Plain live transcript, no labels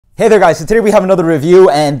Hey there guys, so today we have another review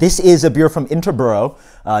and this is a beer from Interboro.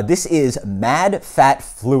 This is Mad Fat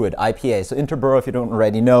Fluid IPA. So Interboro, if you don't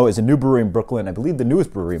already know, is a new brewery in Brooklyn. I believe the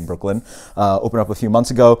newest brewery in Brooklyn, opened up a few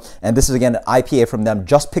months ago. And this is again an IPA from them,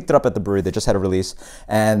 just picked it up at the brewery, they just had a release.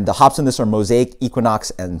 And the hops in this are Mosaic,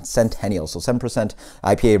 Equinox, and Centennial. So 7%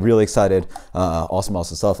 IPA, really excited. Awesome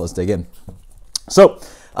stuff, let's dig in. So,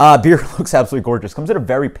 beer looks absolutely gorgeous. Comes in a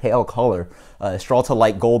very pale color. Straw to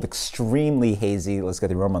light gold, extremely hazy. Let's get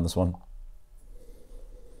the aroma on this one.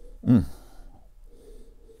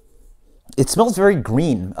 It smells very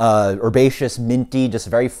green, herbaceous, minty, just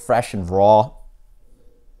very fresh and raw.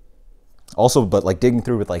 Also, but like digging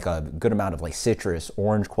through with like a good amount of like citrus,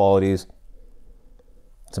 orange qualities.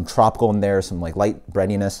 Some tropical in there, some like light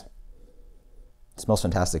breadiness. It smells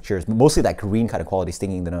fantastic. Cheers. Mostly that green kind of quality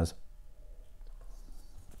stinging the nose.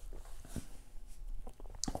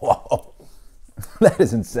 Whoa. That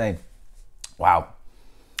is insane. Wow.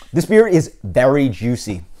 This beer is very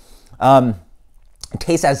juicy. It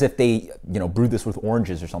tastes as if they, brewed this with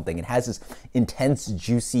oranges or something. It has this intense,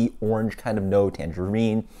 juicy orange kind of note,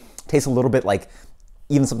 tangerine. Tastes a little bit like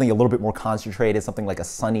even something a little bit more concentrated, something like a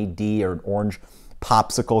Sunny D or an orange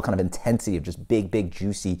popsicle kind of intensity of just big,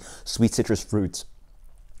 juicy, sweet citrus fruits.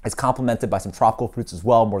 It's complemented by some tropical fruits as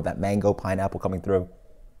well, more of that mango, pineapple coming through.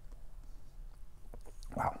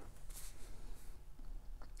 Wow.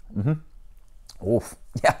 Oof.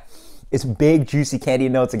 Yeah. It's big, juicy candy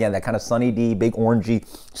notes. Again, that kind of Sunny D, big orangey,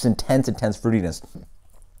 just intense fruitiness.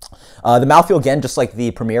 The mouthfeel, again, just like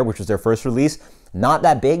the Premier, which was their first release, not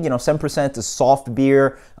that big. 7% is soft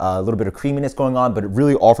beer, a little bit of creaminess going on, but it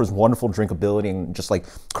really offers wonderful drinkability and just like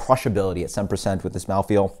crushability at 7% with this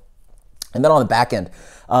mouthfeel. And then on the back end,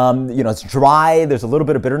 it's dry. There's a little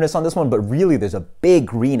bit of bitterness on this one, but really there's a big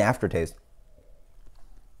green aftertaste.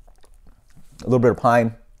 A little bit of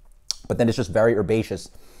pine, but then it's just very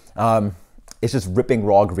herbaceous. It's just ripping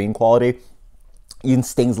raw green quality. Even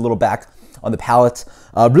stings a little back on the palate.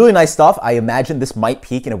 Really nice stuff. I imagine this might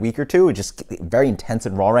peak in a week or two. It's just very intense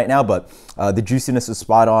and raw right now, but the juiciness is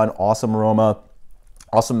spot on. Awesome aroma,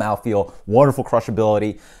 awesome mouthfeel, wonderful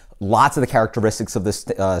crushability. Lots of the characteristics of this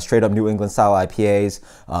straight up New England style IPAs.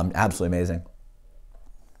 Absolutely amazing.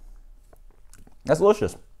 That's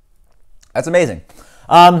delicious. That's amazing.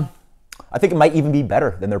 I think it might even be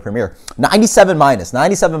better than their Premier. 97 minus.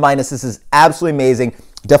 97 minus. This is absolutely amazing.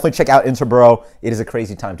 Definitely check out Interboro. It is a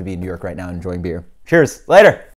crazy time to be in New York right now enjoying beer. Cheers. Later.